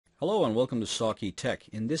Hello and welcome to Saki Tech.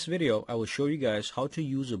 In this video, I will show you guys how to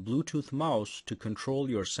use a Bluetooth mouse to control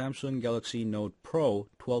your Samsung Galaxy Note Pro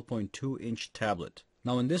 12.2-inch tablet.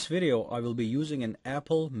 Now in this video, I will be using an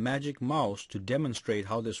Apple Magic Mouse to demonstrate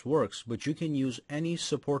how this works, but you can use any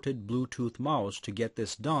supported Bluetooth mouse to get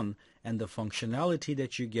this done, and the functionality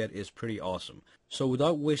that you get is pretty awesome. So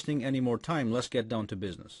without wasting any more time, let's get down to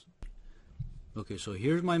business. Okay, so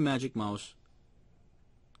here's my Magic Mouse.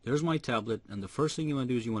 There's my tablet, and the first thing you want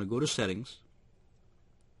to do is you want to go to settings,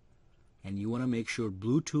 and you want to make sure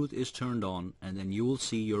Bluetooth is turned on, and then you will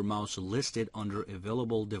see your mouse listed under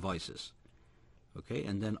available devices. Okay,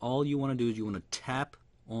 and then all you want to do is you want to tap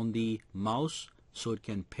on the mouse so it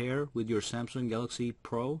can pair with your Samsung Galaxy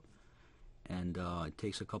Pro, and it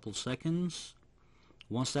takes a couple seconds.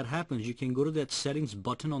 Once that happens, you can go to that settings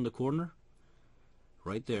button on the corner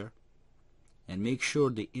right there and make sure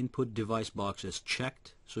the input device box is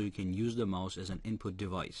checked so you can use the mouse as an input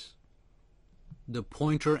device. The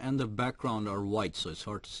pointer and the background are white, so it's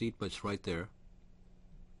hard to see it, but it's right there.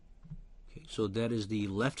 Okay, so that is the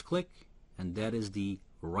left click, and that is the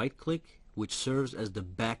right click, which serves as the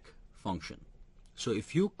back function. So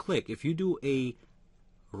if you do a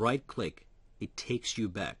right click, it takes you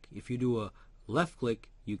back. If you do a left click,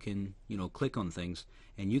 you can click on things,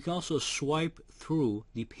 and you can also swipe through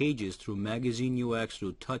the pages through Magazine UX,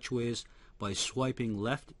 through TouchWiz, by swiping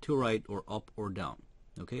left to right or up or down.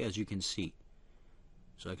 Okay, as you can see.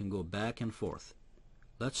 So I can go back and forth.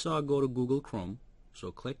 Let's go to Google Chrome.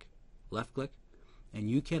 So click, left click, and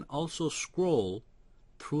you can also scroll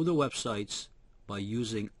through the websites by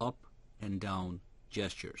using up and down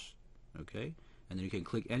gestures. Okay, and then you can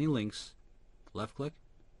click any links, left click.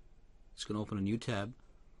 It's going to open a new tab.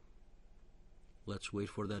 Let's wait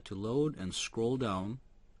for that to load and scroll down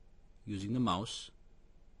using the mouse.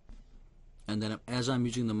 And then as I'm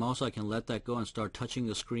using the mouse, I can let that go and start touching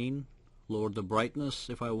the screen, lower the brightness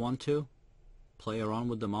if I want to, play around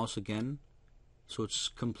with the mouse again. So it's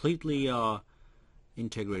completely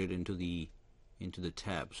integrated into the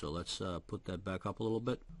tab. So let's put that back up a little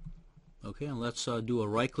bit. Okay, and let's do a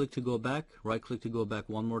right click to go back, right click to go back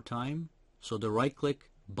one more time. So the right click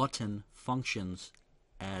button functions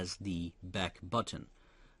as the back button.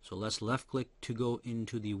 So let's left click to go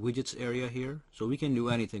into the widgets area here. So we can do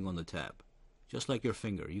anything on the tab, just like your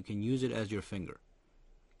finger. You can use it as your finger.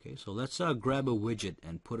 Okay, so let's grab a widget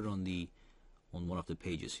and put it on one of the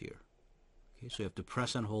pages here. Okay, so you have to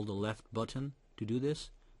press and hold the left button to do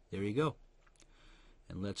this. There you go.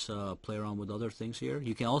 And let's play around with other things here.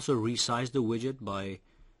 You can also resize the widget by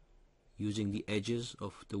using the edges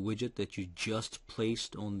of the widget that you just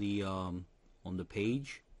placed on the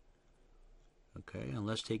page. Okay, and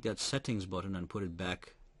let's take that settings button and put it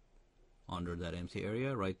back under that empty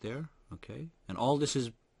area right there. Okay, and all this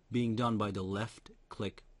is being done by the left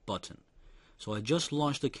click button. So I just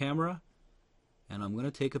launched the camera, and I'm going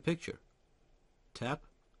to take a picture. Tap.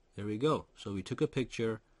 There we go. So we took a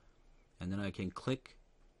picture, and then I can click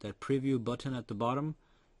that preview button at the bottom,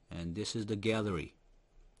 and this is the gallery.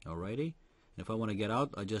 Alrighty, and if I want to get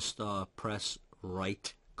out, I just press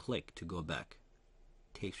right click to go back.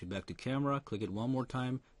 Takes me back to camera, click it one more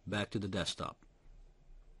time, back to the desktop.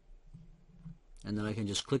 And then I can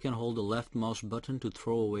just click and hold the left mouse button to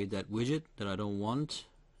throw away that widget that I don't want.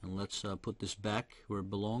 And let's put this back where it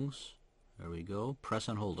belongs. There we go. Press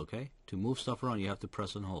and hold, okay? To move stuff around, you have to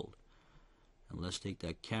press and hold. And let's take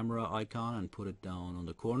that camera icon and put it down on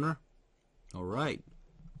the corner. Alright.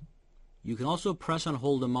 You can also press and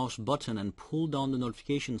hold the mouse button and pull down the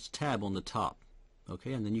notifications tab on the top.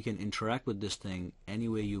 Okay, and then you can interact with this thing any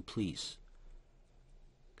way you please.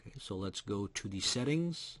 Okay, so let's go to the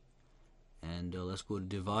settings, and let's go to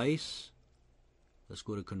device, let's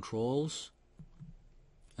go to controls,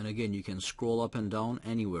 and again you can scroll up and down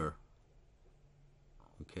anywhere,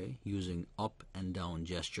 okay, using up and down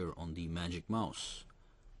gesture on the Magic Mouse.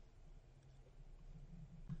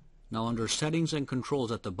 Now under settings and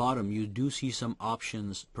controls at the bottom, you do see some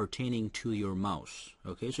options pertaining to your mouse.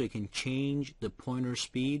 Okay, so you can change the pointer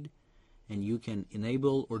speed, and you can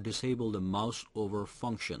enable or disable the mouse over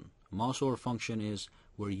function. Mouse over function is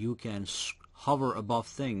where you can hover above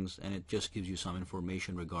things, and it just gives you some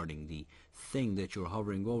information regarding the thing that you're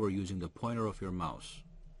hovering over using the pointer of your mouse.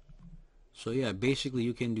 So yeah, basically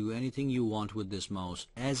you can do anything you want with this mouse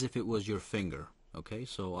as if it was your finger. Okay,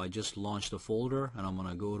 so I just launched a folder, and I'm going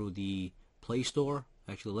to go to the Play Store.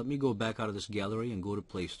 Actually, let me go back out of this gallery and go to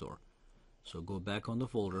Play Store. So go back on the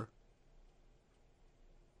folder.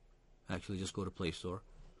 Actually, just go to Play Store.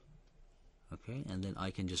 Okay, and then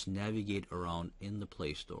I can just navigate around in the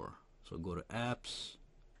Play Store. So go to Apps,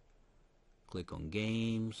 click on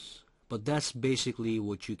Games, But that's basically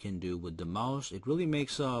what you can do with the mouse. It really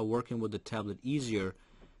makes working with the tablet easier,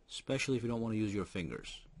 especially if you don't want to use your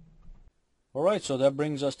fingers. Alright, so that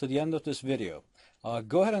brings us to the end of this video.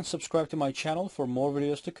 Go ahead and subscribe to my channel for more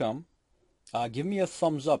videos to come. Give me a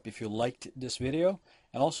thumbs up if you liked this video,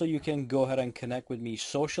 and also you can go ahead and connect with me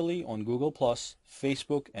socially on Google+,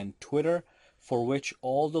 Facebook, and Twitter, for which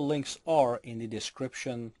all the links are in the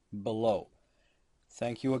description below.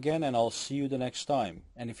 Thank you again, and I'll see you the next time.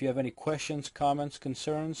 And if you have any questions, comments,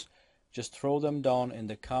 concerns, just throw them down in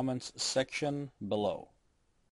the comments section below.